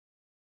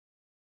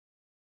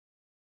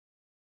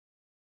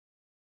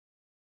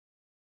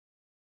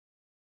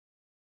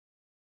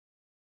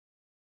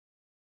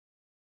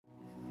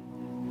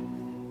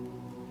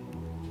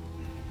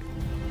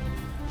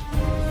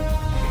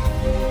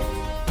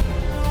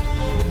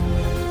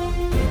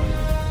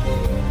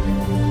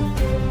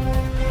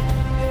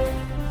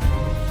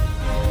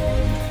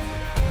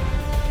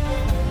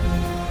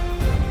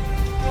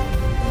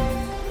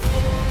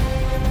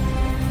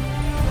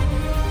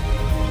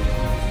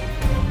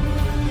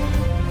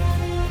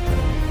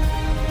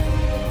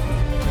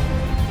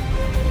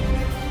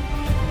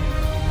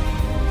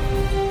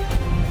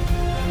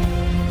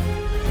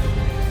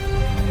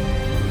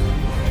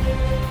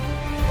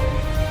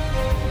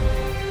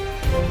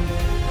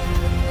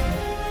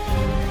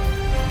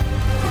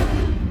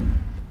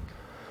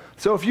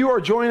So if you are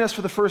joining us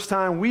for the first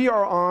time, we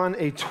are on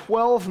a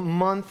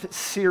 12-month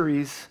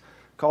series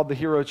called the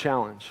Hero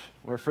Challenge,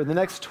 where for the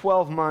next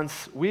 12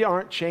 months, we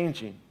aren't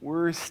changing.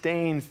 We're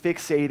staying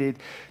fixated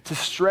to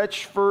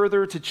stretch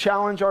further, to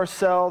challenge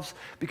ourselves,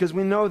 because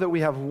we know that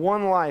we have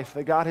one life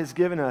that God has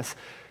given us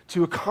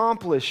to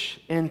accomplish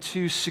and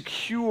to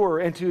secure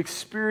and to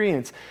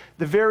experience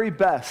the very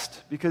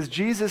best. Because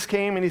Jesus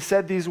came and he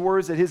said these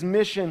words, that his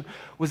mission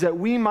was that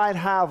we might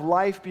have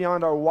life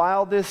beyond our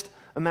wildest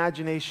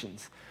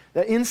imaginations.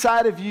 That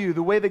inside of you,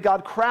 the way that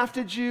God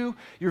crafted you,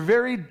 your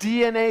very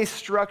DNA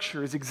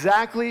structure is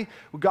exactly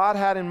what God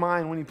had in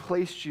mind when he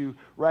placed you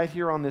right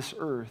here on this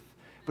earth.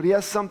 But he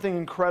has something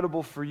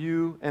incredible for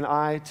you and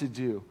I to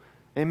do.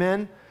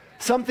 Amen?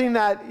 Something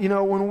that,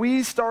 when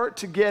we start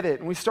to get it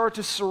and we start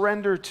to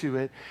surrender to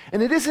it,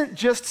 and it isn't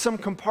just some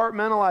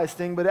compartmentalized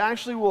thing, but it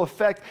actually will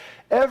affect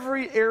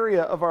every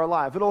area of our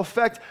life. It'll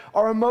affect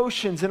our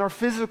emotions and our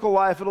physical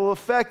life. It'll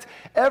affect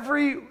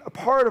every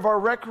part of our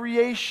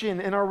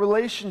recreation and our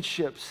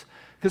relationships.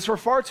 Because for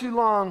far too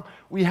long,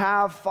 we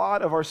have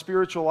thought of our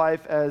spiritual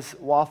life as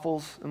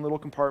waffles in little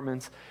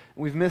compartments.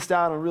 And we've missed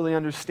out on really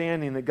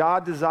understanding that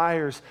God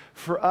desires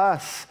for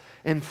us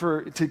and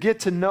to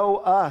get to know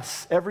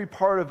us, every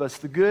part of us,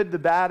 the good, the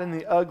bad, and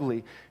the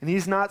ugly. And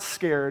he's not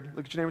scared.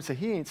 Look at your neighbor and say,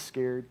 he ain't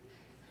scared.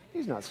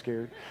 He's not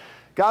scared.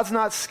 God's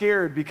not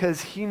scared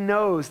because he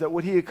knows that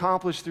what he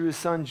accomplished through his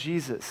son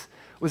Jesus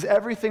was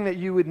everything that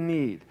you would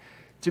need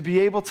to be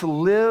able to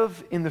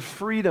live in the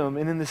freedom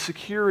and in the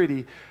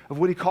security of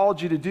what he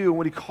called you to do and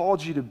what he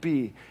called you to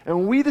be. And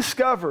when we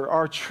discover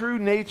our true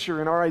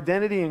nature and our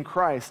identity in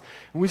Christ,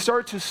 and we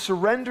start to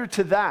surrender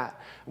to that,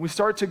 and we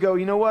start to go,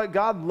 you know what,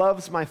 God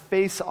loves my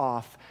face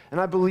off, and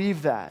I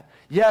believe that.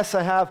 Yes,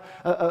 I have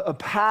a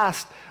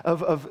past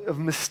of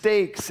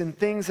mistakes and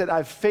things that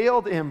I've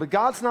failed in, but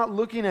God's not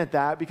looking at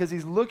that because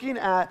he's looking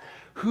at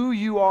who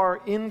you are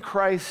in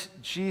Christ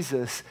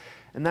Jesus,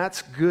 and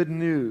that's good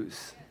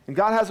news. And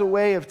God has a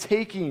way of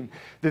taking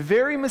the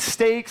very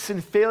mistakes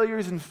and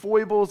failures and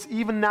foibles,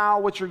 even now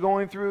what you're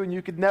going through and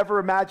you could never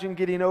imagine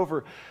getting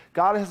over.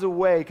 God has a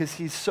way, because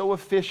he's so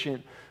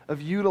efficient, of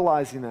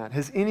utilizing that.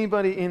 Has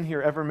anybody in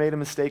here ever made a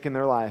mistake in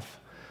their life?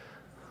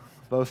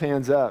 Both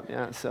hands up.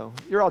 Yeah, so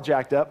you're all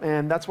jacked up,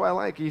 and that's why I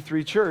like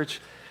E3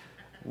 Church.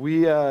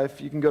 We, if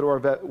you can go to our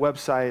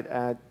website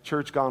at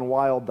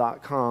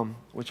churchgonewild.com,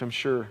 which I'm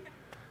sure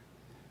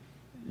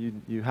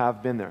you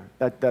have been there.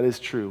 That is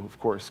true, of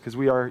course, because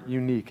we are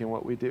unique in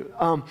what we do.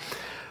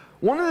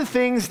 One of the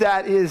things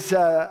that is,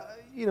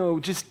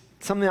 just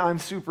something I'm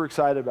super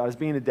excited about is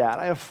being a dad.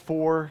 I have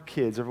 4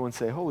 kids. Everyone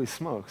say, holy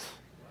smokes.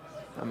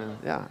 I mean,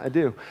 yeah, I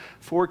do.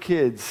 4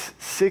 kids,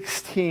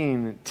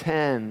 16,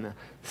 10,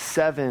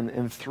 7,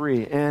 and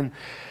 3. And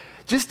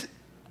just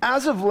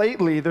as of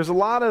lately, there's a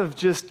lot of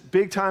just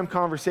big-time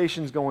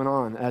conversations going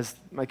on as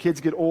my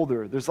kids get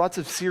older. There's lots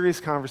of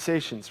serious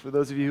conversations. For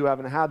those of you who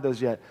haven't had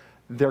those yet,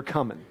 they're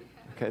coming.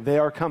 Okay, they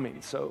are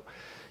coming. So,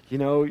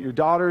 your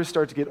daughters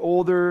start to get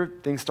older.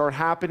 Things start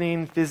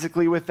happening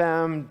physically with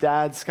them.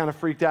 Dad's kind of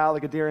freaked out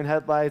like a deer in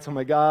headlights. Oh,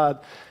 my God.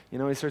 He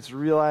starts to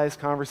realize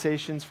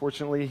conversations.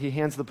 Fortunately, he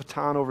hands the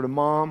baton over to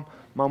Mom.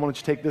 Mom, why don't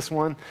you take this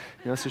one?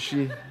 So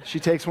she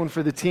takes one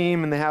for the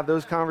team, and they have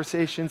those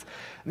conversations.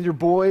 And your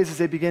boys, as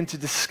they begin to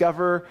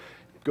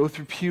go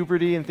through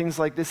puberty and things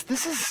like this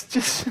is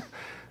just...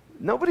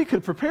 Nobody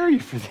could prepare you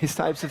for these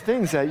types of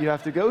things that you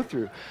have to go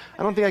through.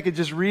 I don't think I could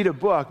just read a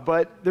book,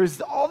 but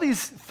there's all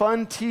these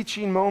fun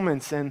teaching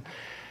moments. And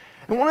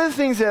one of the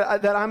things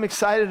that I'm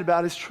excited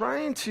about is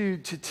trying to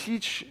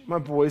teach my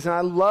boys, and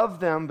I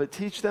love them, but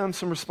teach them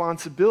some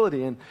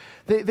responsibility. And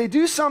they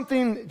do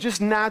something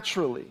just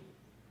naturally.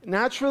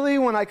 Naturally,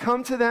 when I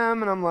come to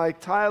them and I'm like,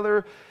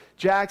 Tyler,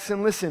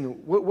 Jackson, listen,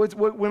 what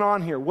went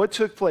on here? What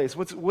took place?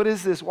 What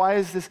is this? Why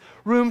is this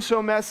room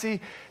so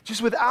messy?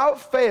 Just without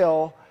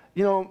fail,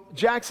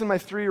 Jackson, my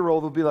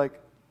 3-year-old, will be like,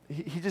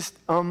 he just,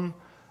 Dad,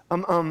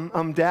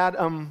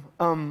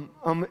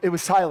 it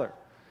was Tyler.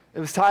 It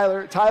was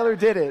Tyler. Tyler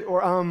did it.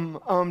 Or,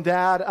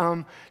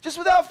 Dad, just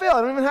without fail.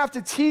 I don't even have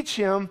to teach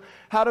him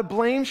how to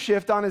blame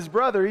shift on his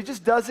brother. He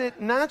just does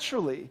it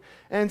naturally.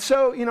 And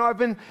so, I've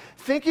been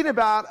thinking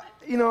about,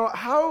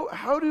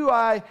 how do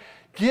I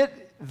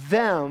get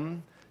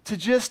them to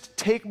just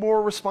take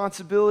more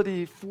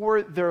responsibility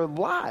for their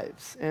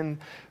lives and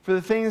for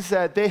the things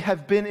that they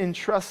have been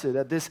entrusted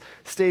at this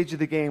stage of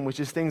the game, which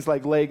is things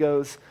like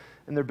Legos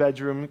in their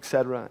bedroom,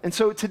 etc. And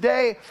so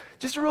today,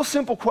 just a real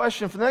simple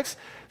question. For the next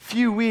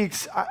few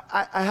weeks,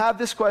 I have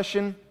this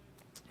question,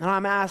 and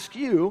I'm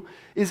asking you,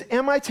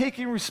 am I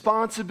taking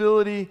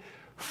responsibility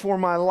for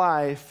my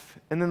life?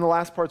 And then the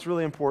last part's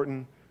really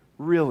important,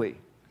 really.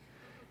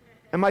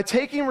 Am I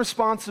taking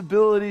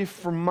responsibility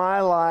for my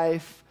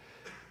life?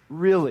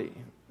 Really?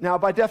 Now,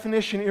 by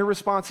definition,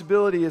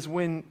 irresponsibility is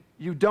when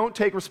you don't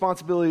take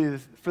responsibility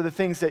for the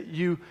things that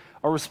you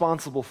are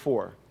responsible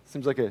for.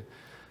 Seems like a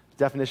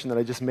definition that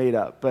I just made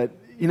up. But,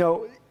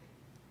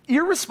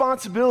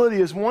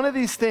 irresponsibility is one of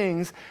these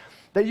things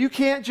that you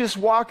can't just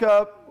walk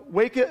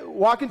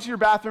into your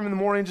bathroom in the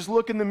morning, just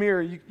look in the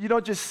mirror. You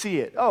don't just see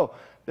it. Oh,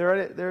 There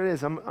it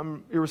is.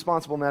 I'm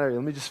irresponsible in that area.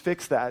 Let me just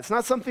fix that. It's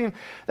not something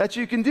that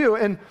you can do.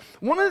 And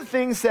one of the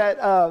things that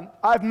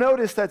I've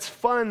noticed that's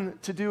fun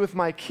to do with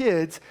my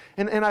kids,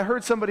 and I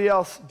heard somebody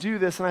else do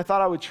this, and I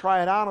thought I would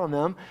try it out on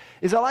them,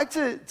 is I like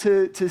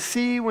to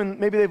see when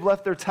maybe they've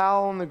left their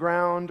towel on the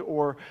ground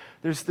or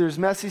there's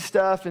messy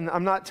stuff, and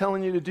I'm not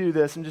telling you to do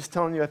this. I'm just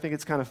telling you I think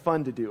it's kind of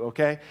fun to do,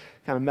 okay?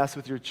 Kind of mess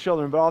with your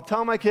children. But I'll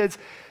tell my kids,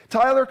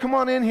 Tyler, come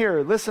on in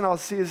here. Listen, I'll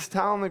see his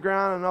towel on the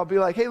ground, and I'll be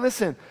like, hey,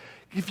 listen,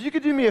 if you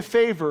could do me a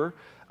favor,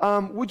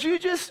 would you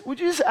just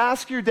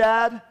ask your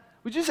dad?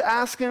 Would you just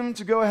ask him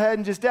to go ahead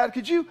and just, Dad,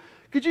 could you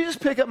just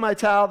pick up my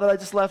towel that I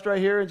just left right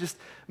here and just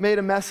made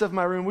a mess of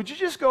my room? Would you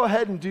just go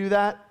ahead and do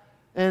that?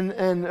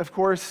 And of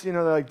course,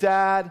 they're like,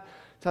 Dad.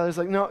 Tyler's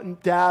like, no,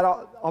 Dad,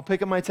 I'll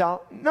pick up my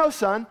towel. No,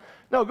 son.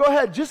 No, go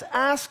ahead. Just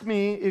ask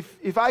me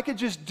if I could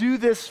just do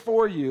this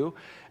for you.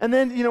 And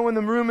then, when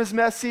the room is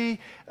messy,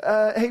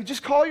 hey,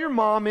 just call your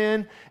mom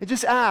in and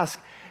just ask,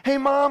 hey,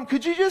 Mom,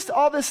 could you just,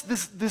 all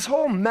this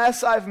whole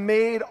mess I've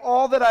made,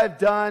 all that I've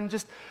done,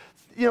 just,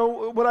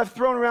 what I've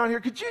thrown around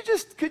here, could you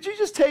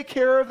just take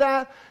care of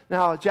that?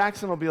 Now,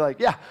 Jackson will be like,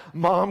 yeah,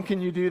 Mom,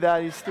 can you do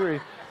that? He's 3.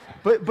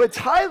 But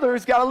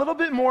Tyler's got a little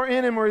bit more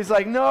in him where he's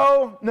like,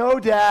 no,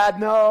 Dad,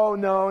 no.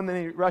 And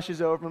then he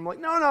rushes over and I'm like,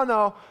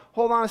 no.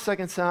 Hold on a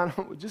second, son.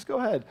 Just go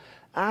ahead.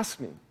 Ask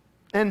me.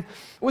 And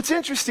what's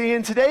interesting,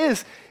 and today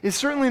is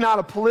certainly not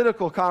a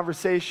political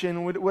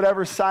conversation,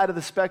 whatever side of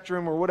the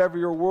spectrum or whatever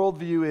your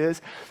worldview is,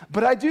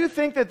 but I do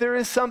think that there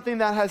is something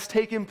that has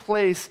taken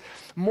place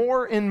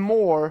more and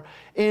more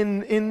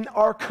in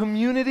our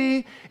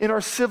community, in our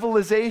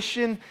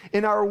civilization,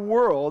 in our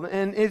world.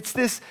 And it's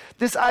this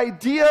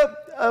idea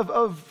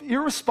of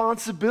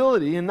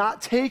irresponsibility and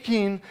not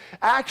taking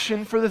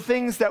action for the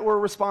things that we're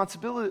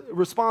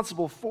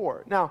responsible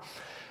for. Now,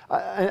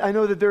 I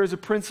know that there is a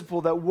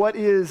principle that what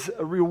is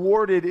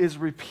rewarded is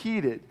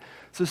repeated.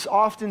 So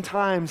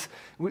oftentimes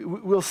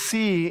we'll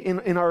see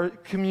in our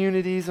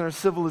communities, in our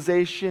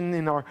civilization,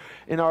 in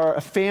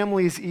our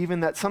families even,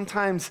 that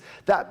sometimes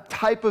that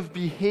type of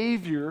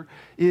behavior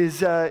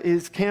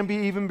can be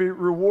even be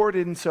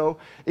rewarded, and so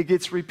it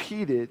gets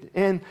repeated.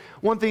 And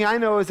one thing I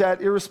know is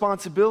that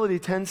irresponsibility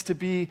tends to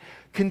be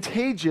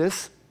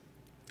contagious.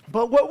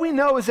 But what we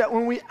know is that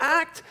when we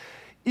act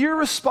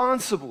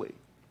irresponsibly,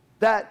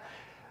 that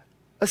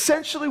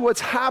essentially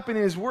what's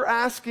happening is we're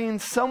asking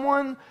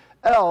someone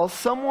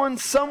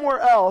somewhere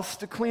else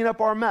to clean up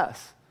our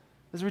mess.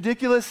 As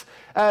ridiculous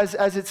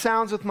as it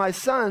sounds with my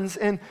sons,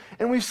 and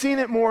we've seen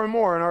it more and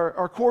more in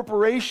our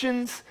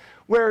corporations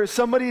where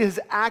somebody has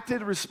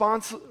acted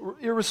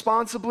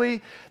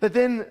irresponsibly, that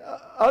then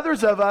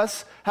others of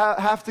us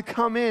have to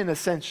come in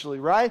essentially,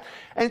 right,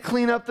 and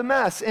clean up the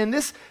mess. And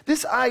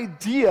this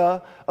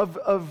idea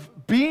of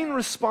being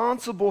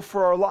responsible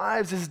for our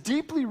lives is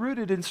deeply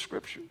rooted in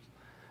Scripture.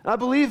 And I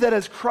believe that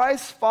as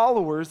Christ's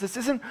followers, this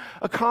isn't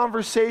a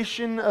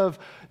conversation of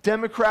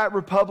Democrat,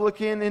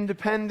 Republican,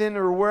 Independent,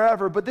 or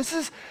wherever, but this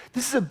is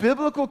a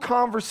biblical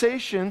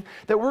conversation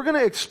that we're going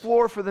to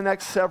explore for the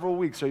next several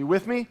weeks. Are you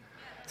with me?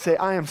 Say,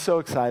 I am so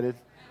excited.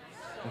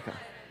 Okay.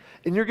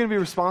 And you're going to be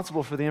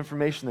responsible for the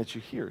information that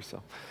you hear.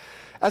 So,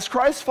 as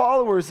Christ's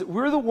followers,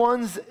 we're the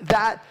ones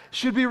that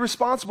should be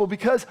responsible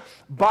because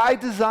by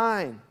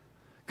design,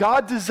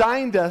 God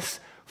designed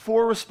us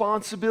for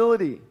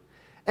responsibility.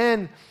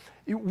 And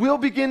we'll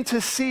begin to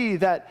see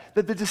that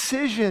the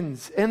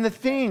decisions and the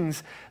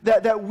things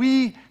that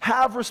we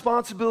have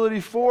responsibility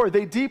for,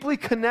 they deeply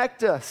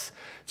connect us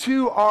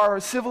to our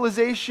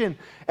civilization,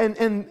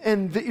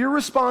 and the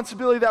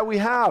irresponsibility that we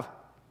have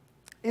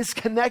is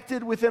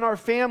connected within our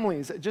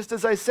families. Just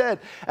as I said,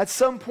 at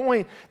some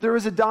point, there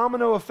is a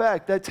domino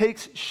effect that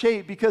takes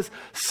shape because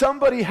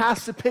somebody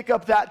has to pick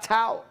up that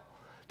towel.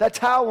 That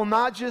towel will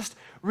not just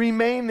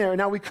remain there.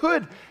 Now, we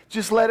could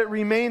just let it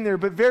remain there,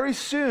 but very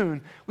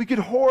soon we could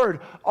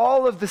hoard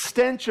all of the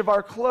stench of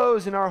our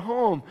clothes in our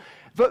home.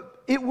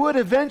 But it would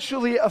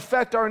eventually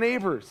affect our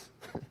neighbors.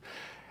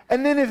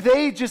 And then if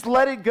they just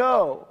let it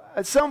go,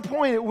 at some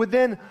point it would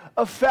then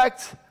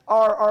affect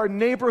our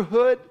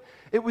neighborhood.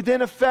 It would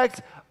then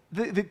affect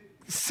the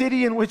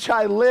city in which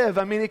I live.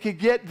 I mean, it could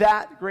get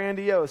that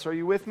grandiose. Are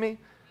you with me?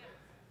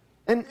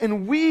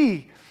 And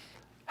we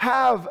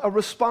have a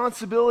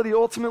responsibility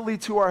ultimately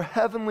to our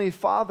Heavenly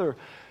Father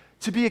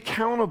to be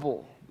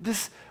accountable.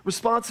 This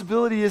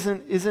responsibility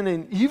isn't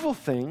an evil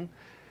thing.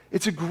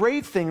 It's a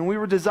great thing, and we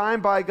were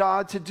designed by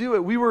God to do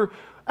it. We were,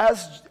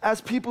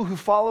 as people who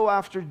follow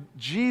after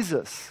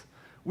Jesus,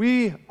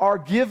 we are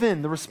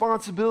given the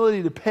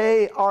responsibility to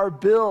pay our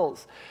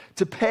bills,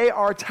 to pay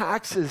our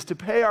taxes, to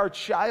pay our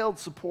child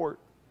support.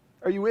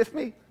 Are you with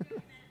me?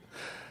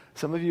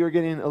 Some of you are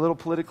getting a little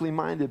politically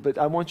minded, but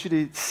I want you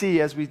to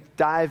see as we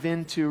dive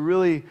into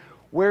really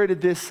where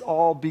did this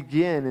all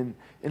begin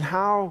and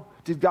how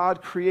did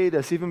God create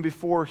us even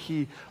before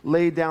He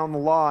laid down the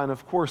law. And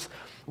of course,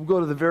 we'll go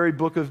to the very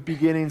book of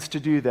beginnings to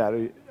do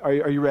that. Are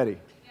you ready?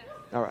 Yes.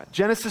 All right.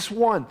 Genesis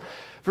 1,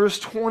 verse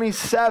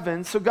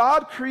 27. So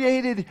God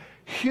created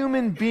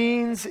human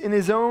beings in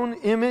his own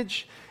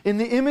image. In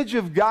the image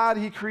of God,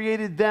 he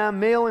created them,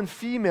 male and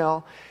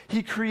female,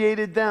 he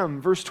created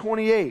them. Verse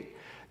 28,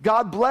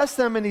 God blessed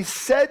them and he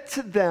said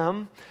to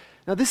them,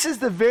 now this is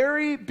the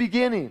very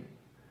beginning.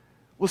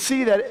 We'll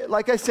see that,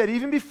 like I said,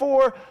 even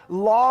before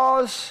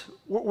laws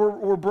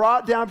were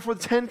brought down, before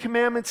the Ten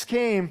Commandments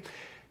came,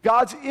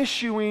 God's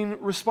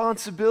issuing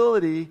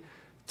responsibility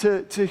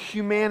to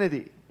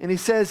humanity. And he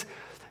says,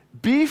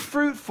 be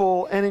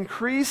fruitful and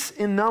increase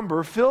in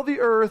number, fill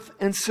the earth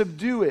and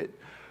subdue it.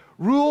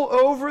 Rule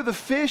over the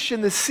fish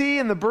in the sea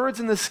and the birds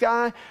in the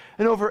sky,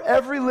 and over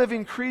every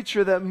living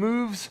creature that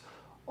moves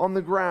on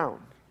the ground.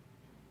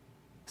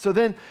 So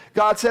then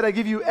God said, I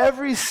give you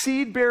every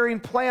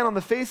seed-bearing plant on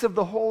the face of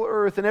the whole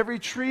earth, and every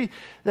tree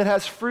that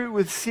has fruit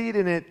with seed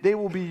in it, they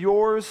will be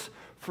yours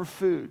for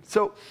food.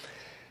 So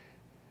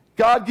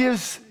God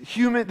gives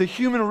the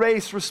human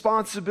race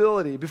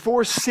responsibility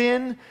before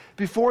sin,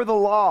 before the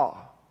law.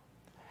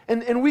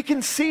 And we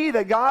can see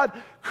that God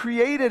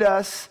created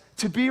us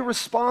to be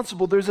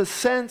responsible. There's a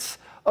sense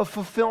of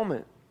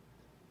fulfillment.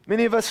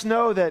 Many of us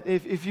know that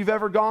if you've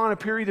ever gone a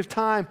period of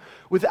time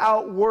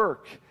without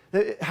work,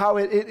 how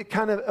it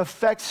kind of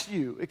affects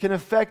you. It can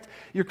affect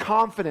your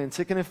confidence.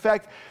 It can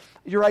affect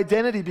your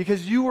identity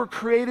because you were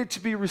created to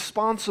be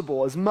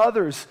responsible. As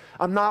mothers,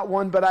 I'm not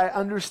one, but I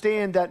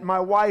understand that my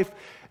wife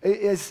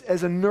is,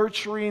 as a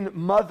nurturing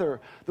mother,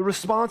 the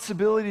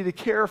responsibility to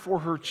care for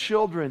her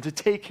children, to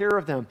take care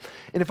of them.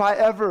 And if I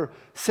ever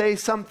say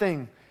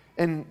something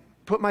and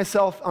put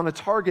myself on a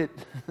target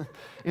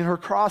in her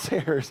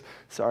crosshairs,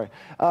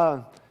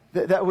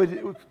 that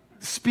would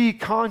speak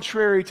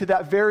contrary to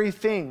that very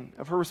thing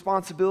of her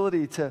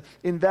responsibility to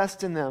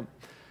invest in them.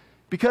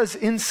 Because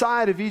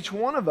inside of each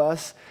one of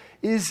us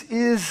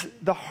is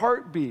the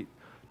heartbeat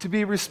to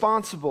be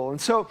responsible.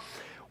 And so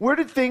where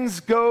did things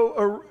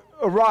go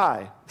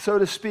awry, so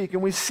to speak?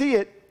 And we see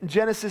it in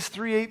Genesis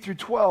 3:8 through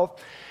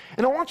 12.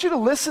 And I want you to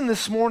listen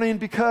this morning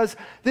because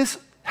this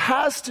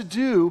has to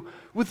do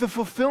with the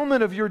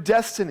fulfillment of your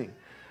destiny,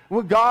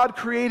 what God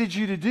created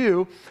you to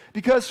do.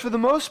 Because for the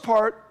most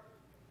part,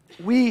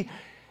 we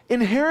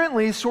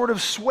inherently sort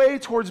of sway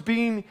towards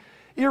being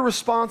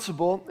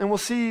irresponsible. And we'll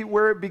see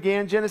where it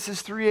began,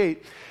 Genesis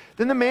 3:8.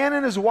 Then the man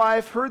and his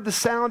wife heard the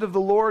sound of the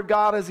Lord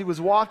God as he was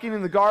walking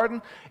in the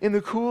garden in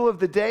the cool of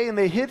the day, and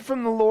they hid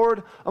from the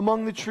Lord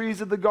among the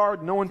trees of the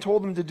garden. No one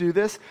told them to do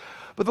this.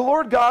 But the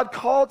Lord God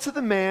called to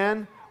the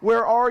man,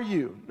 where are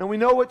you? Now we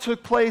know what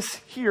took place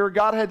here.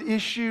 God had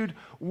issued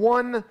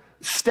one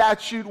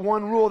statute,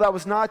 one rule, that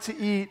was not to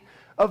eat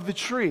of the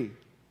tree.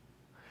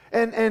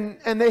 And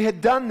they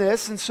had done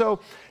this, and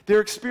so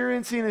they're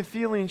experiencing and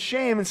feeling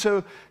shame, and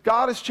so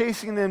God is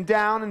chasing them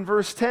down. In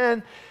verse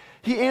 10,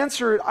 he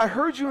answered, I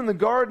heard you in the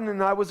garden,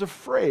 and I was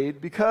afraid,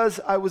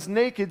 because I was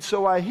naked,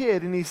 so I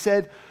hid. And he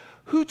said,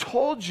 who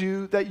told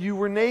you that you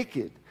were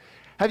naked?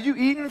 Have you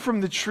eaten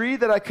from the tree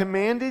that I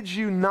commanded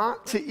you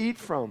not to eat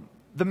from?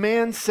 The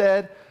man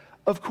said,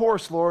 of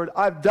course, Lord,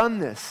 I've done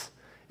this.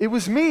 It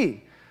was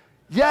me.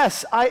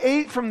 Yes, I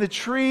ate from the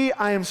tree.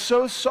 I am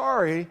so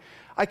sorry.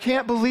 I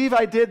can't believe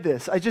I did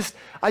this. I just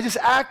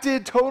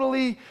acted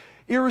totally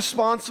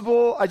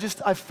irresponsible.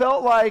 I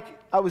felt like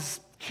I was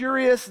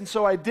curious, and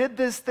so I did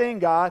this thing,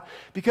 God,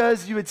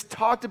 because you had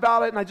talked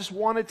about it, and I just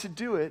wanted to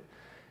do it.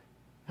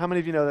 How many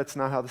of you know that's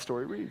not how the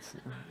story reads?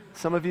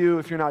 Some of you,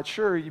 if you're not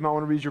sure, you might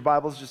want to read your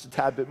Bibles just a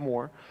tad bit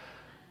more.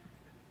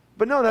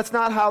 But no, that's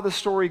not how the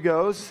story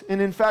goes.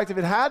 And in fact, if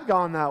it had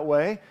gone that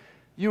way,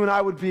 you and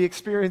I would be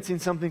experiencing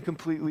something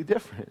completely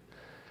different.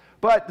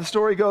 But the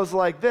story goes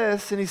like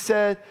this, and he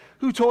said,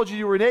 who told you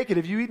you were naked?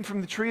 Have you eaten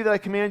from the tree that I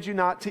command you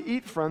not to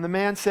eat from? The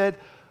man said,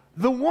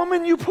 the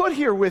woman you put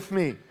here with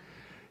me.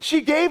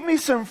 She gave me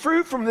some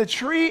fruit from the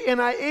tree, and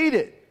I ate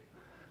it.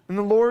 And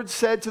the Lord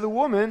said to the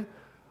woman,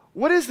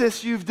 what is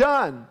this you've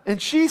done?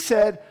 And she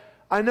said,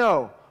 I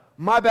know,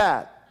 my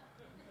bad.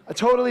 I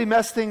totally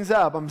messed things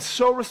up. I'm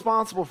so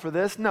responsible for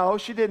this. No,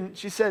 she didn't.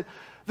 She said,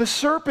 the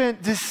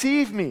serpent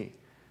deceived me,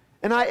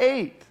 and I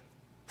ate.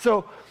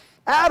 So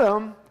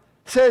Adam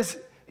says,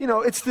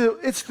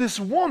 it's this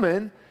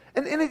woman,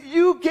 and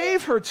you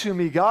gave her to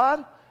me,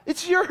 God.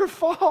 It's your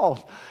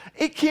fault.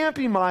 It can't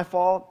be my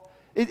fault.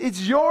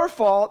 It's your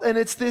fault, and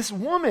it's this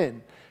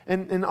woman.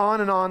 And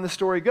on the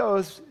story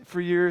goes. For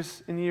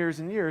years and years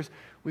and years,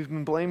 we've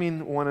been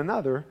blaming one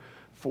another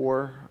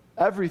for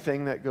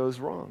everything that goes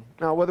wrong.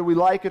 Now, whether we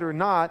like it or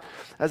not,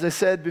 as I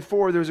said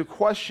before, there's a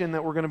question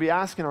that we're going to be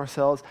asking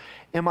ourselves.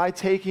 Am I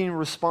taking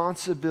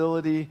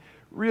responsibility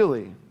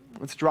really?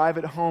 Let's drive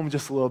it home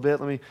just a little bit.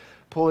 Let me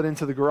pull it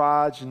into the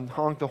garage and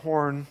honk the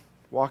horn,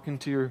 walk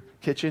into your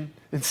kitchen,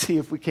 and see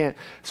if we can't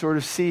sort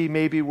of see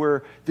maybe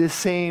where this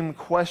same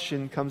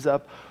question comes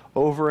up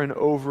over and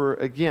over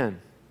again.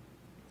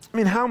 I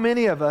mean, how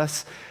many of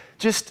us,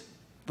 just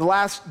the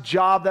last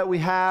job that we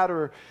had,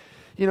 or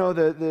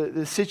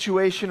the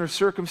situation or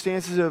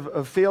circumstances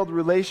of failed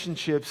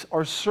relationships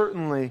are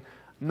certainly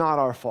not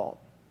our fault.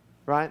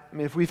 right? I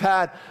mean, if we've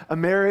had a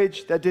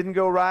marriage that didn't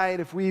go right,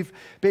 if we've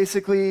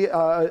basically,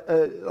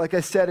 like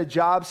I said, a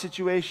job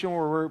situation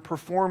or we're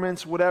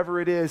performance, whatever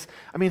it is,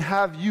 I mean,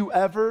 have you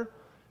ever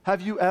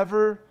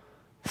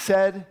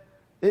said,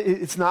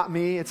 it's not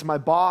me, it's my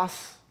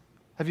boss?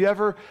 Have you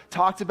ever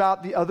talked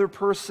about the other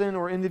person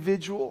or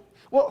individual?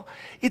 Well,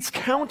 it's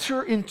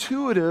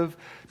counterintuitive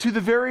to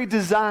the very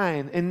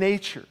design and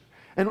nature.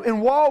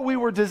 And while we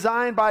were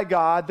designed by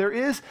God, there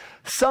is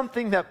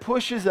something that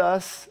pushes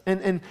us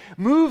and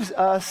moves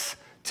us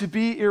to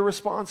be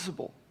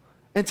irresponsible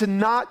and to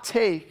not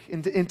take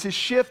and to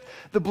shift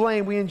the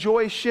blame. We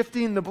enjoy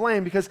shifting the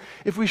blame because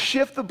if we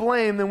shift the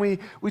blame, then we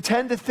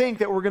tend to think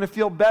that we're going to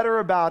feel better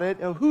about it.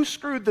 Oh, who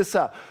screwed this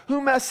up?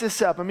 Who messed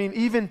this up? I mean,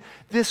 even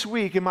this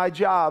week in my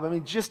job, I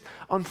mean, just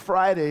on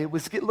Friday,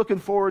 looking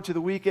forward to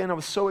the weekend. I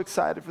was so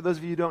excited. For those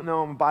of you who don't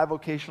know, I'm a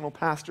bivocational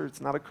pastor. It's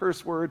not a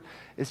curse word.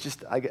 It's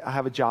just I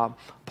have a job.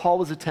 Paul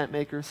was a tent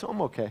maker, so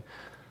I'm okay.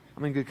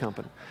 I'm in good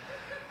company.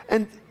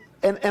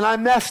 And I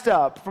messed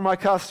up for my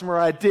customer.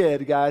 I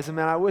did, guys. I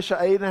mean, I wish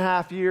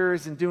 8.5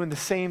 years and doing the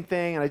same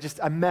thing, and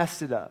I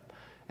messed it up.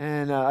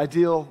 And I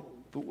deal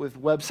with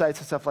websites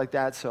and stuff like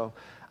that. So,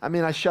 I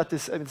mean,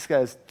 this guy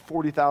has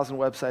 40,000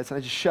 websites, and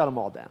I just shut them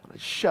all down.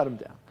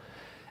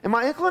 And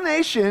my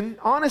inclination,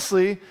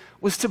 honestly,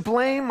 was to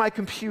blame my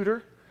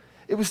computer.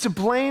 It was to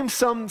blame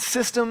some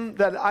system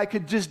that I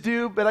could just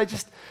do, but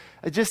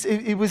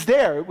it was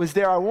there. It was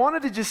there. I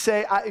wanted to just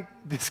say,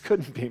 this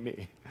couldn't be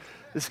me.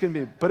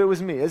 But it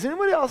was me. Has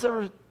anybody else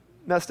ever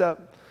messed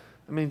up?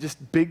 I mean,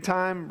 just big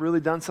time, really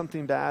done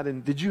something bad?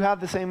 And did you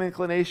have the same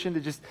inclination to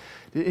just,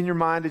 in your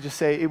mind, to just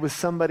say it was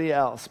somebody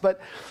else?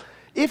 But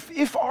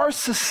if our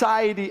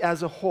society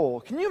as a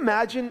whole, can you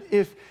imagine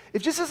if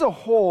just as a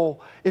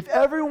whole, if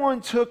everyone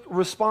took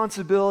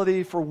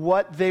responsibility for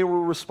what they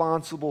were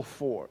responsible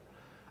for?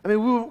 I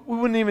mean, we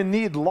wouldn't even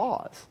need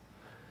laws.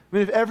 I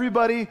mean, if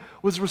everybody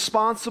was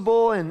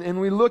responsible and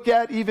we look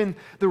at even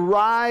the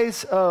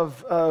rise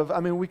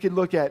we could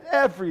look at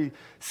every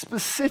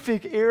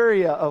specific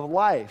area of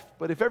life.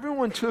 But if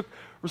everyone took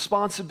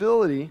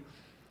responsibility,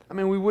 I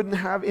mean, we wouldn't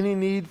have any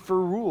need for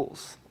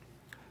rules.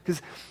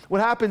 Because what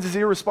happens is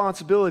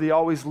irresponsibility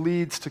always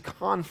leads to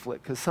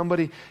conflict because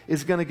somebody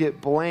is going to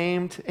get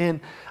blamed. And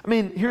I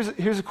mean, here's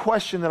a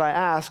question that I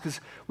ask because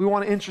we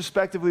want to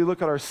introspectively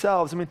look at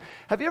ourselves. I mean,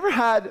 have you ever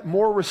had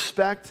more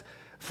respect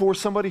for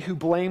somebody who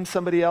blames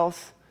somebody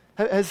else?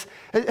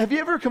 Have you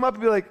ever come up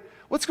and be like,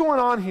 what's going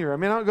on here? I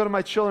mean, I don't go to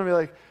my children and be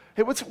like,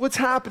 hey, what's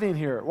happening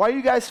here? Why are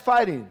you guys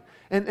fighting?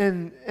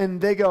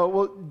 And they go,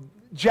 well,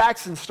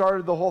 Jackson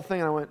started the whole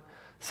thing. And I went,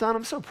 son,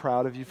 I'm so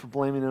proud of you for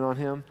blaming it on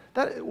him.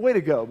 Way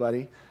to go,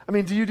 buddy. I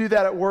mean, do you do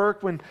that at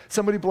work when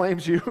somebody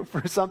blames you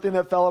for something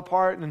that fell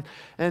apart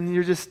and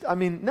you're just, I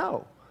mean,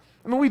 no.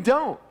 I mean, we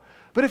don't.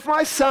 But if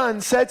my son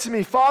said to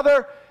me,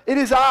 Father, it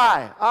is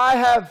I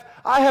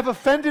have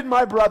offended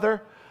my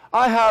brother.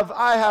 I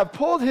have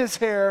pulled his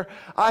hair.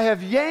 I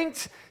have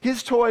yanked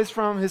his toys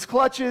from his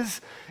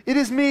clutches. It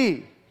is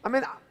me. I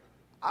mean,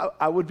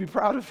 I would be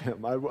proud of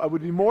him. I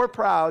would be more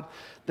proud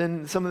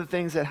than some of the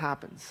things that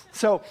happens.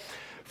 So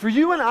for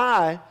you and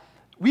I,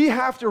 we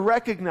have to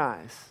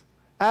recognize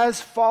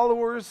as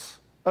followers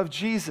of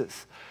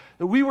Jesus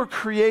that we were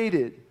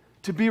created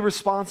to be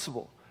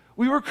responsible.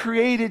 We were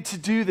created to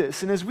do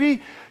this. And as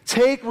we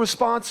take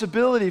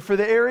responsibility for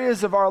the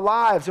areas of our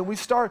lives and we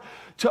start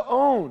to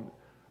own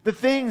the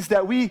things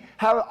that we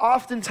have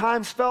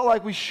oftentimes felt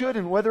like we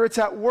shouldn't, whether it's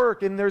at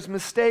work and there's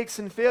mistakes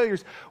and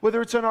failures,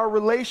 whether it's in our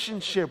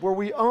relationship where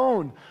we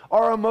own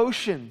our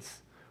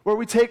emotions, where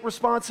we take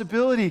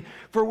responsibility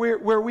for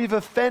where we've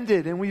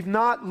offended and we've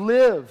not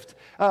lived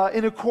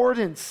in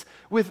accordance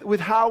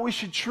with how we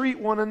should treat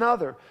one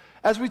another.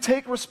 As we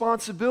take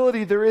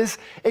responsibility, there is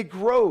a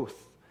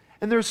growth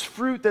and there's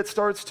fruit that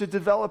starts to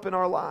develop in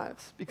our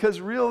lives.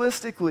 Because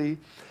realistically,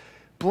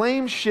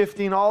 blame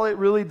shifting, all it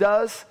really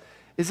does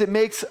is it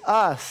makes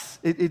us,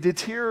 it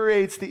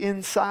deteriorates the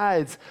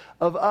insides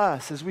of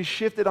us. As we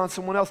shift it on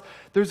someone else,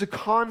 there's a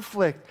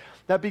conflict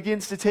that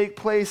begins to take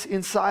place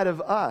inside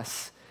of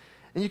us.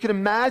 And you can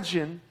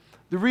imagine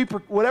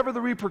whatever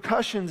the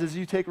repercussions as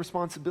you take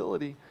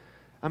responsibility.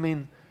 I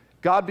mean,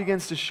 God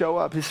begins to show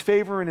up. His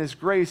favor and His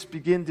grace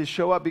begin to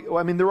show up.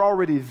 I mean, they're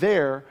already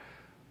there,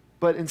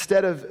 but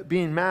instead of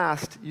being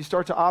masked, you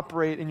start to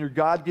operate in your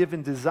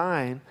God-given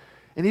design.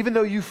 And even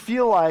though you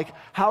feel like,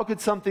 how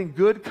could something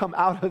good come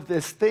out of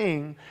this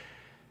thing,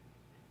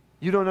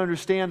 you don't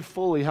understand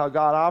fully how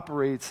God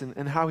operates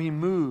and how He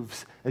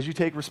moves as you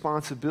take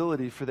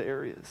responsibility for the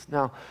areas.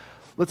 Now,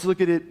 let's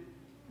look at it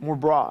more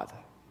broad.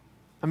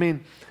 I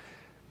mean,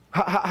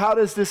 how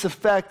does this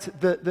affect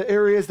the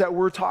areas that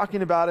we're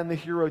talking about in the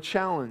Hero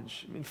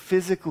Challenge? I mean,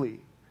 physically.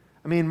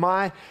 I mean,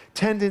 my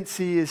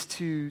tendency is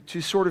to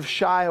sort of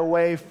shy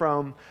away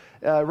from,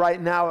 right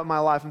now in my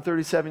life, I'm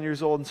 37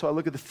 years old, and so I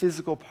look at the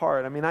physical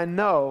part. I mean, I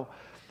know,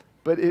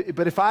 but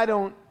if I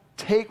don't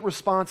take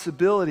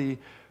responsibility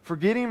for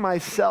getting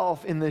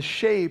myself in the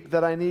shape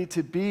that I need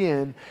to be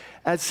in,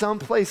 at some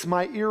place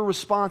my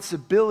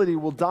irresponsibility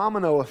will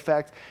domino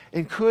effect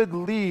and could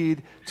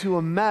lead to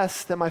a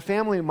mess that my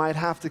family might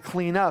have to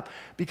clean up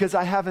because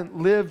I haven't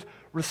lived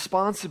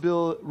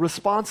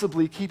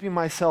responsibly keeping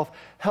myself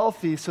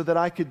healthy so that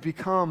I could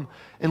become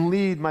and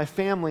lead my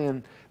family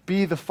and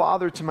be the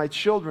father to my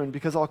children,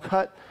 because I'll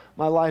cut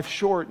my life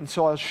short, and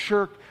so I'll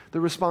shirk the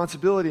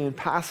responsibility and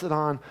pass it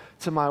on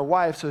to my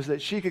wife so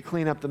that she could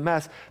clean up the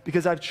mess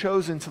because I've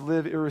chosen to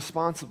live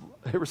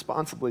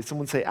irresponsibly.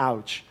 Someone say,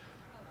 ouch.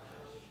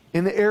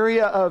 In the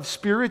area of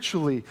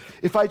spiritually,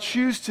 if I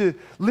choose to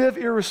live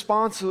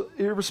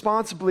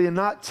irresponsibly and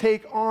not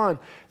take on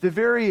the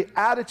very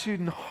attitude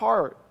and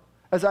heart,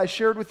 as I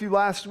shared with you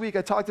last week,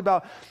 I talked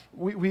about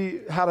we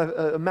had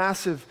a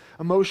massive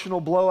emotional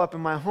blow up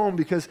in my home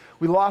because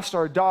we lost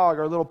our dog,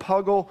 our little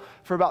Puggle,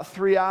 for about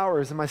 3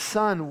 hours. And my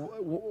son,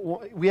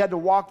 we had to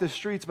walk the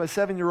streets. My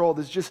 7-year-old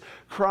is just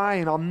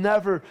crying. I'll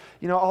never,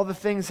 all the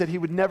things that he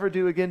would never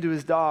do again to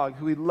his dog,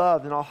 who he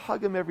loved. And I'll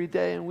hug him every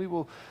day, and we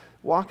will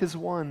walk as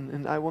one,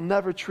 and I will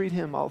never treat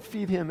him. I'll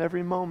feed him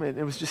every moment.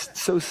 It was just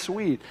so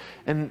sweet.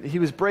 And he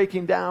was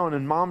breaking down,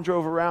 and Mom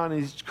drove around,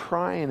 and he's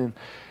crying.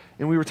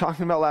 And we were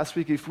talking about last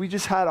week, if we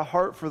just had a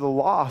heart for the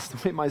lost,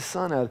 the way my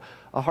son had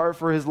a heart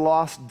for his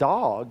lost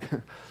dog,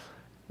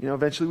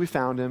 eventually we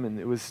found him, and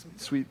it was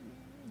sweet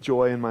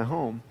joy in my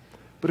home.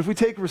 But if we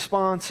take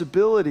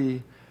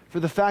responsibility for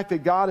the fact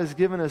that God has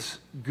given us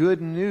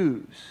good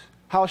news,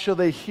 how shall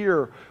they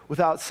hear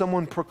without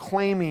someone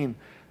proclaiming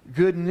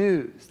good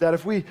news? That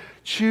if we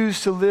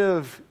choose to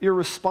live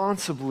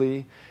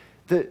irresponsibly,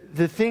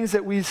 the things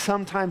that we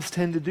sometimes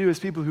tend to do as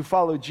people who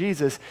follow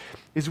Jesus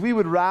is we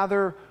would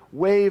rather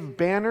wave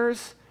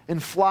banners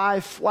and fly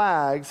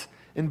flags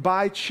and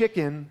buy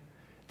chicken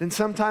than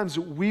sometimes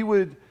we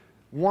would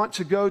want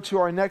to go to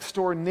our next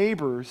door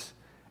neighbors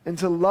and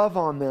to love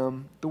on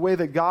them the way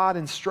that God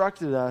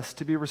instructed us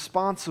to be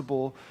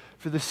responsible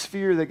for the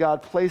sphere that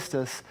God placed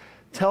us.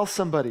 Tell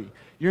somebody,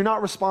 you're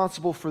not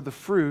responsible for the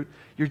fruit,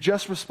 you're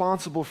just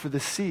responsible for the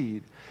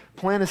seed.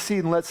 Plant a seed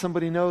and let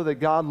somebody know that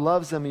God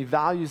loves them, He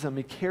values them,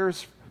 He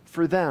cares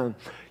for them.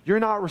 You're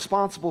not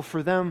responsible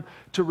for them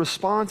to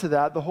respond to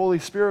that. The Holy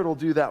Spirit will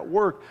do that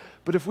work.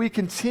 But if we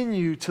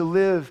continue to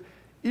live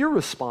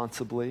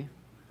irresponsibly,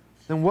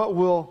 then what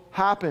will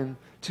happen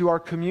to our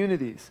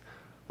communities?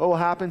 What will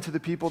happen to the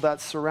people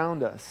that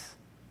surround us,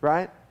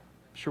 right?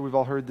 I'm sure we've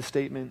all heard the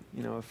statement,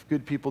 if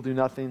good people do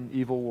nothing,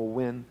 evil will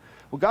win.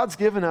 Well, God's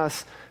given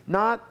us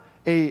not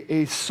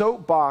a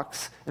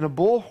soapbox and a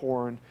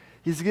bullhorn.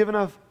 He's given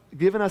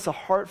us a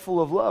heart full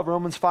of love.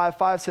 Romans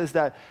 5:5 says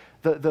that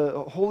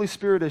the Holy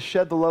Spirit has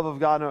shed the love of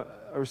God,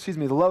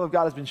 the love of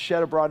God has been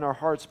shed abroad in our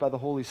hearts by the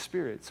Holy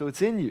Spirit. So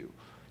it's in you.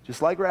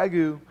 Just like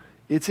ragu,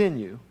 it's in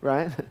you,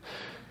 right?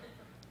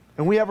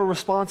 And we have a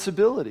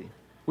responsibility.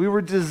 We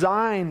were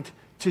designed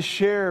to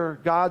share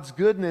God's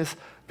goodness,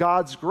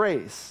 God's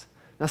grace.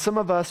 Now, some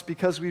of us,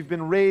 because we've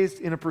been raised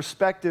in a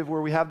perspective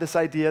where we have this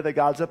idea that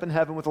God's up in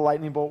heaven with a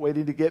lightning bolt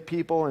waiting to get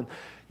people, and,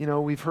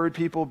 we've heard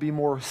people be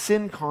more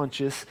sin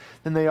conscious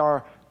than they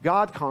are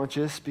God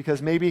conscious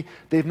because maybe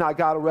they've not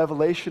got a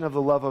revelation of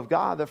the love of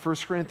God, that 1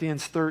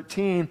 Corinthians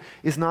 13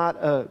 is not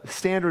a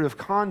standard of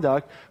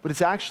conduct, but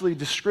it's actually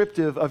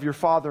descriptive of your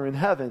Father in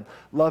heaven.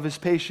 Love is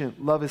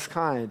patient, love is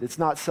kind. It's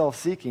not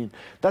self-seeking.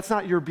 That's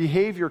not your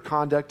behavior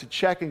conduct to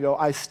check and go,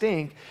 I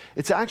stink.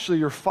 It's actually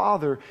your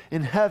Father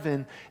in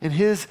heaven and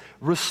His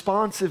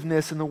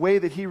responsiveness and the way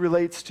that He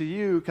relates to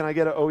you. Can I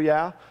get a oh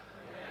yeah?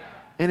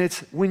 And it's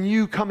when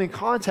you come in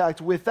contact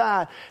with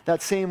that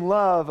same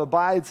love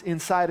abides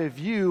inside of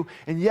you.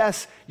 And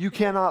yes, you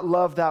cannot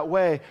love that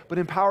way, but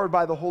empowered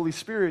by the Holy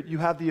Spirit, you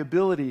have the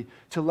ability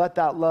to let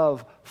that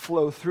love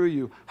flow through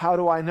you. How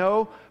do I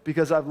know?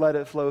 Because I've let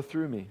it flow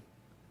through me.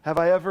 Have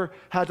I ever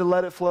had to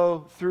let it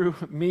flow through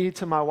me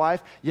to my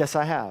wife? Yes,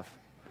 I have.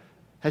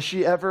 Has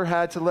she ever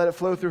had to let it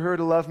flow through her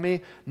to love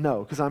me?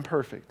 No, because I'm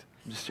perfect.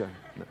 I'm just joking.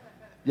 No.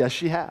 Yes,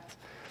 she has.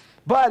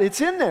 But it's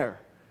in there.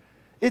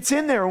 It's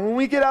in there. When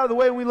we get out of the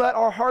way and we let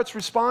our hearts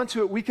respond to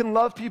it, we can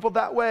love people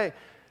that way,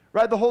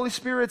 right? The Holy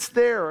Spirit's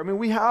there. I mean,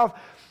 we have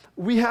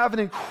an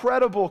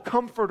incredible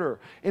comforter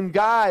and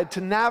guide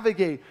to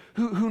navigate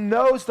who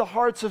knows the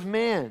hearts of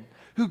man,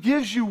 who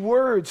gives you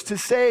words to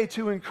say,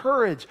 to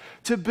encourage,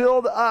 to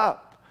build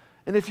up.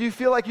 And if you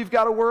feel like you've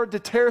got a word to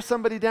tear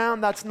somebody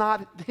down, that's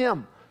not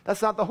Him.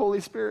 That's not the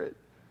Holy Spirit,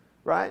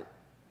 right?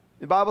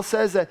 The Bible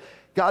says that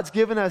God's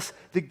given us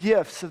the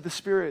gifts of the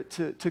Spirit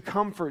to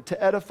comfort,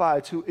 to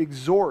edify, to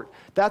exhort.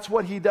 That's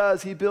what He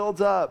does. He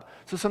builds up.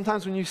 So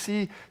sometimes when you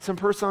see some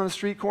person on the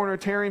street corner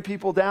tearing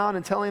people down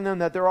and telling them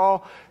that they're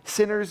all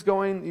sinners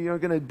going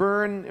to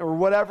burn or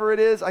whatever it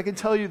is, I can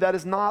tell you that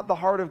is not the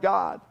heart of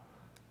God,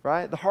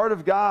 right? The heart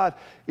of God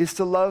is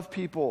to love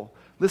people.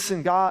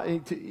 Listen, God,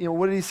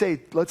 what did He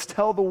say? Let's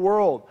tell the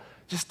world.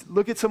 Just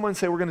look at someone and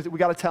say, we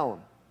got to tell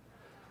them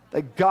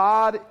that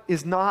God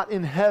is not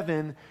in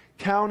heaven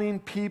counting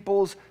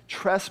people's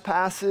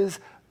trespasses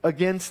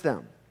against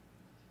them.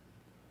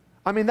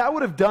 I mean, that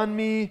would have done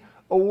me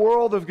a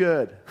world of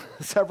good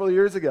several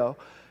years ago.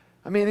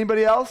 I mean,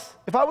 anybody else?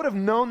 If I would have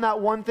known that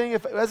one thing,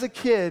 if as a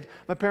kid,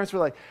 my parents were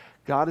like,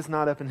 God is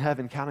not up in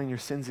heaven counting your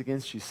sins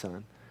against you,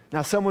 son.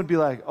 Now, some would be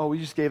like, oh, we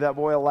just gave that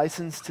boy a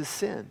license to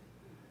sin.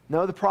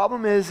 No, the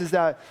problem is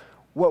that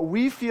what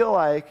we feel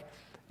like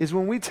is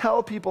when we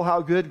tell people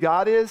how good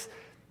God is,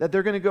 that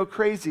they're going to go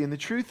crazy. And the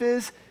truth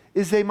is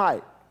they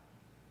might.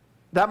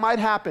 That might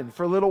happen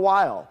for a little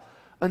while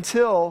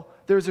until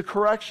there's a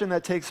correction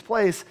that takes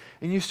place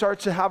and you start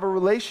to have a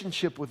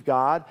relationship with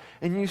God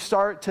and you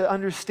start to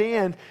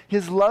understand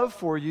his love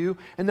for you.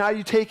 And now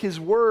you take his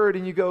word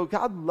and you go,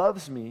 God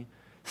loves me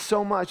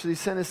so much that he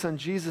sent his son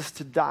Jesus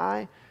to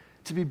die,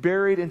 to be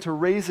buried, and to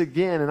raise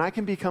again. And I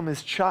can become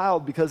his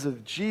child because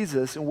of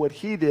Jesus and what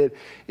he did.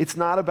 It's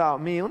not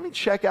about me. Let me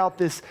check out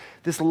this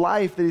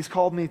life that he's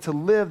called me to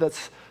live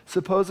that's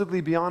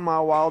supposedly beyond my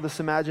wildest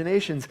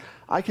imaginations.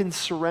 I can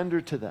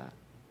surrender to that.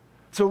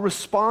 So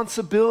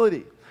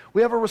responsibility.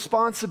 We have a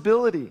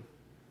responsibility.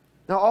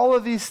 Now, all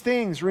of these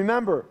things,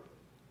 remember,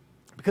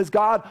 because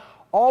God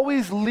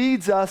always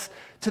leads us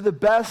to the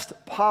best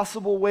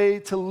possible way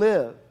to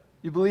live.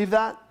 You believe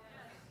that?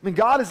 I mean,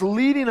 God is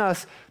leading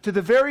us to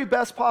the very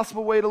best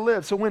possible way to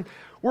live. So when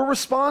we're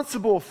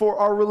responsible for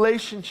our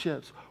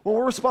relationships, when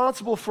we're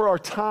responsible for our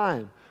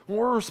time, when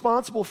we're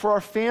responsible for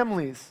our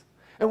families,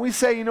 and we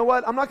say, you know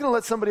what, I'm not going to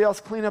let somebody else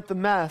clean up the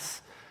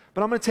mess,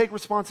 but I'm going to take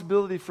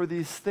responsibility for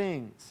these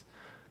things.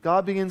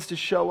 God begins to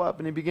show up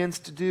and he begins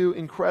to do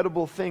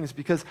incredible things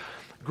because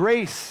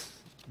grace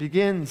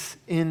begins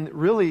in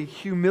really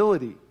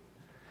humility.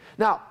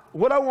 Now,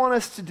 what I want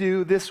us to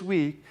do this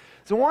week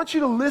is I want you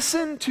to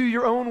listen to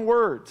your own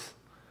words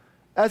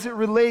as it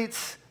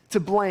relates to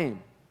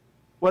blame,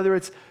 whether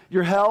it's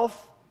your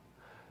health,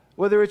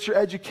 whether it's your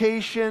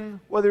education,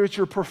 whether it's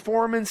your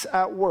performance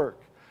at work.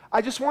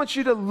 I just want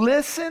you to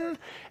listen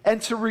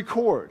and to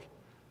record,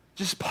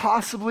 just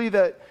possibly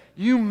that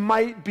you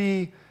might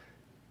be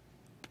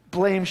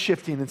blame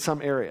shifting in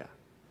some area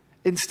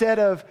instead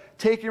of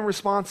taking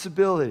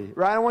responsibility,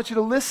 right? I want you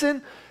to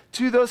listen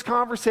to those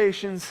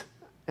conversations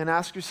and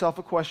ask yourself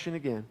a question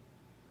again.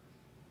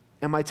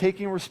 Am I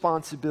taking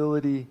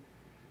responsibility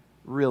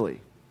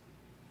really?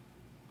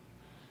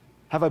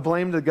 Have I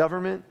blamed the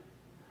government?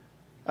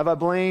 Have I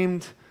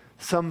blamed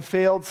some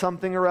failed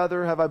something or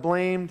other? Have I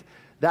blamed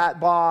that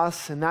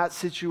boss and that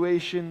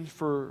situation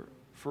for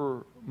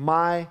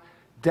my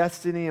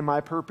destiny and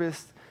my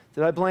purpose?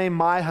 Did I blame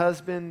my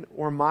husband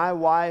or my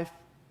wife?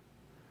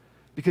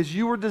 Because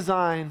you were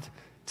designed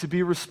to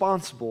be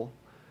responsible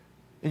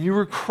and you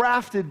were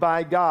crafted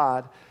by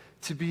God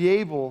to be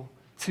able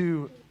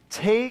to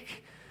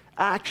take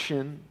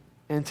action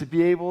and to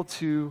be able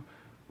to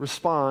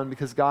respond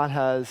because God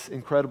has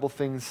incredible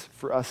things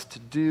for us to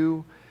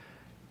do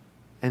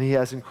and he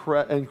has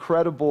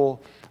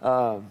incredible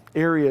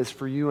areas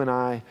for you and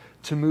I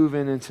to move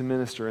in and to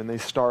minister, and they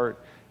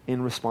start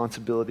in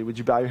responsibility. Would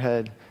you bow your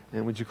head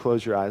and would you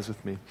close your eyes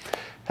with me?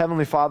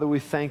 Heavenly Father, we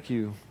thank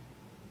you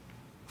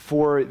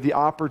for the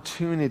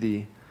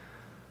opportunity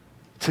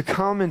to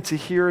come and to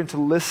hear and to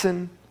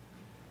listen,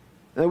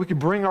 and that we could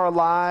bring our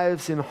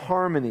lives in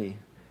harmony,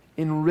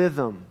 in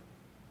rhythm,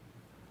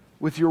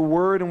 with your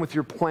word and with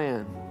your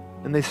plan.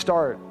 And they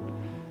start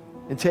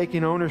in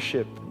taking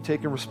ownership and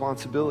taking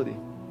responsibility.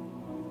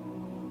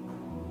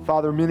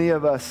 Father, many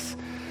of us,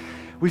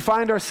 we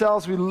find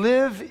ourselves, we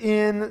live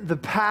in the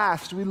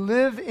past. We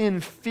live in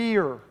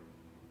fear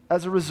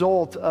as a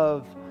result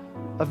of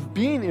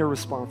being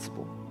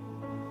irresponsible.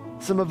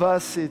 Some of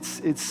us,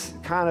 it's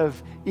kind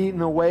of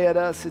eaten away at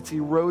us. It's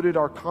eroded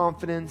our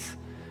confidence.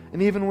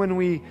 And even when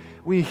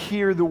we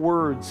hear the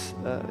words,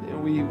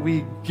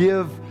 we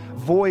give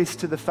voice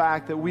to the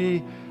fact that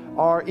we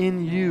are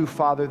in you,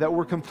 Father, that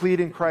we're complete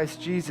in Christ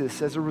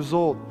Jesus as a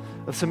result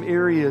of some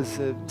areas,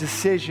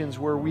 decisions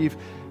where we've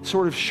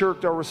sort of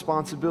shirked our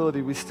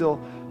responsibility, we still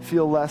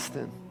feel less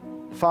than.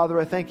 Father,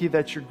 I thank you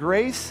that your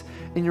grace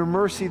and your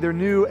mercy, they're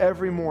new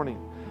every morning.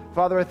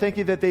 Father, I thank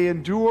you that they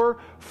endure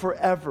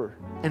forever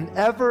and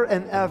ever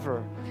and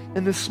ever.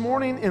 And this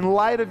morning, in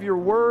light of your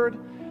word,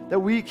 that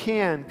we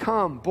can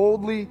come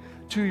boldly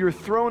to your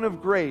throne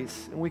of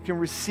grace and we can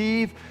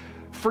receive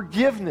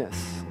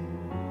forgiveness.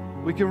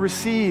 We can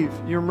receive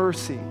your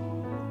mercy.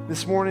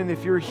 This morning,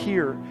 if you're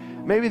here,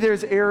 maybe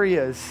there's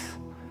areas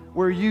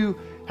where you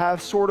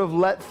have sort of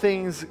let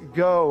things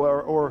go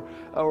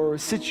or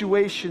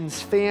situations,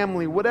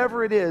 family,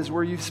 whatever it is,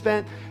 where you've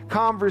spent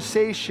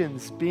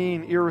conversations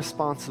being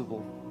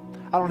irresponsible.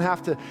 I don't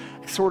have to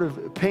sort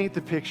of paint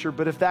the picture,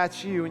 but if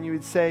that's you and you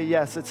would say,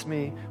 yes, it's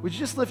me, would you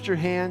just lift your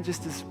hand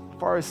just as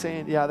far as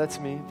saying, yeah, that's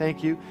me,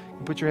 thank you. You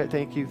can put your hand,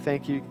 thank you,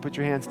 you can put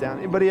your hands down.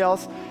 Anybody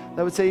else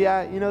that would say,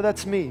 yeah,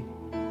 that's me?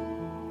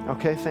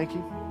 Okay, thank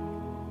you.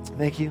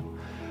 Thank you.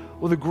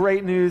 Well, the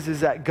great news is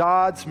that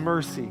God's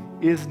mercy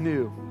is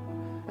new.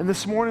 And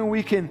this morning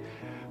we can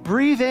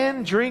breathe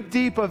in, drink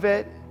deep of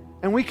it,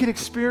 and we can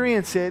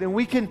experience it, and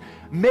we can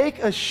make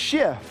a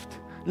shift,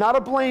 not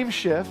a blame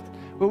shift,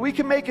 but we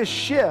can make a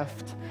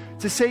shift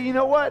to say, you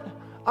know what?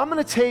 I'm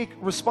going to take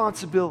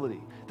responsibility.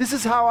 This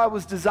is how I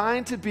was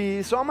designed to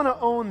be, so I'm going to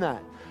own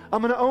that.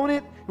 I'm going to own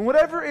it in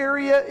whatever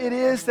area it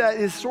is that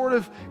is sort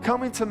of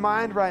coming to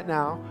mind right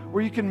now,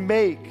 where you can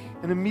make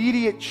an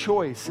immediate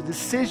choice, a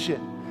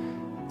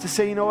decision to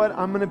say, you know what,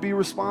 I'm going to be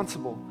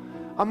responsible.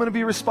 I'm going to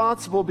be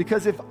responsible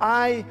because if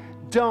I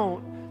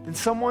don't, then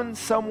someone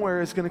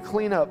somewhere is going to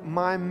clean up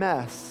my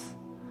mess.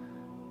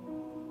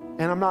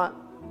 And I'm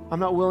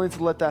not willing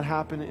to let that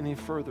happen any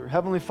further.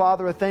 Heavenly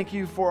Father, I thank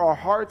you for our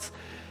hearts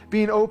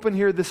being open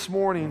here this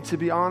morning to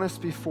be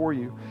honest before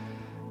you.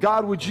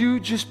 God, would you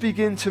just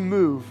begin to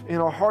move in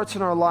our hearts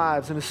and our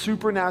lives in a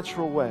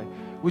supernatural way?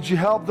 Would you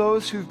help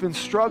those who've been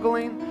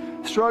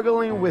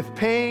struggling with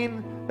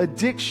pain,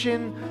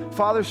 addiction,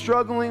 Father,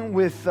 struggling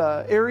with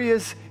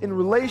areas in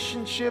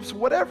relationships,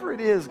 whatever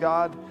it is,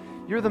 God,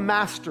 you're the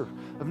master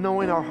of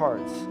knowing our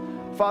hearts.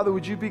 Father,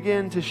 would you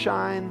begin to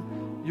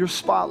shine your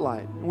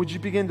spotlight? And would you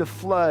begin to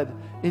flood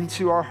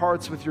into our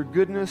hearts with your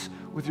goodness,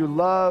 with your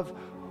love,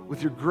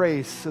 with your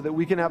grace, so that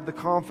we can have the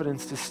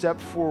confidence to step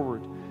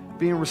forward,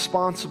 being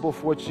responsible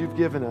for what you've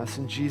given us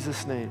in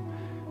Jesus' name.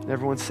 And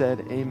everyone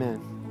said,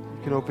 amen.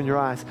 You can open your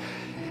eyes.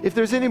 If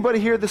there's anybody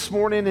here this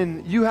morning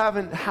and you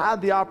haven't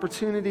had the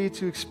opportunity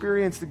to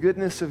experience the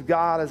goodness of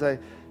God as I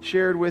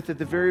shared with at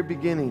the very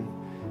beginning,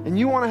 and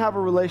you want to have a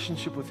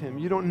relationship with him,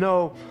 you don't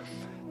know,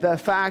 the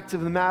fact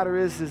of the matter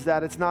is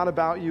that it's not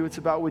about you, it's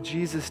about what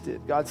Jesus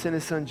did. God sent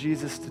his son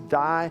Jesus to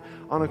die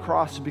on a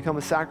cross to become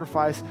a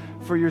sacrifice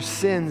for your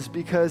sins,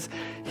 because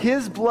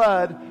his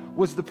blood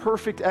was the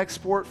perfect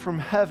export from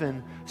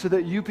heaven so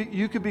that you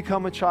could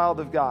become a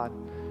child of God.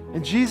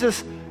 And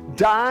Jesus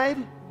died,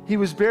 he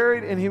was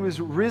buried, and he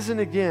was risen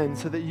again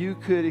so that you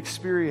could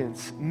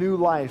experience new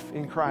life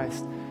in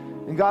Christ.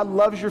 And God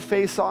loves your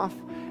face off.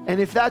 And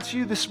if that's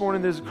you this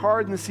morning, there's a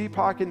card in the seat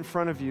pocket in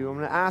front of you. I'm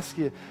going to ask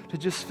you to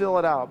just fill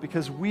it out,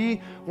 because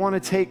we want to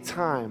take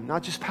time,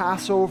 not just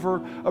pass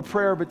over a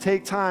prayer, but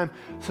take time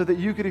so that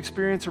you could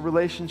experience a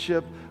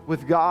relationship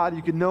with God.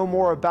 You could know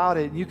more about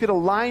it. You could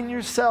align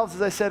yourselves,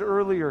 as I said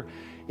earlier,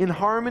 in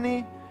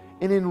harmony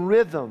and in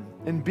rhythm,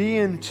 and be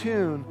in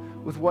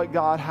tune with what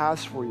God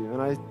has for you.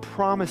 And I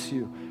promise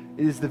you,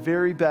 it is the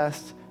very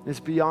best.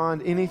 It's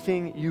beyond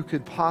anything you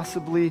could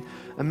possibly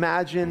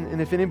imagine. And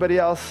if anybody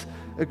else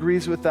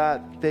agrees with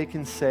that, they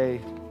can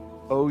say,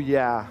 oh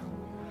yeah,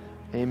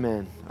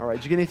 amen. All right,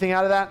 did you get anything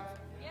out of that?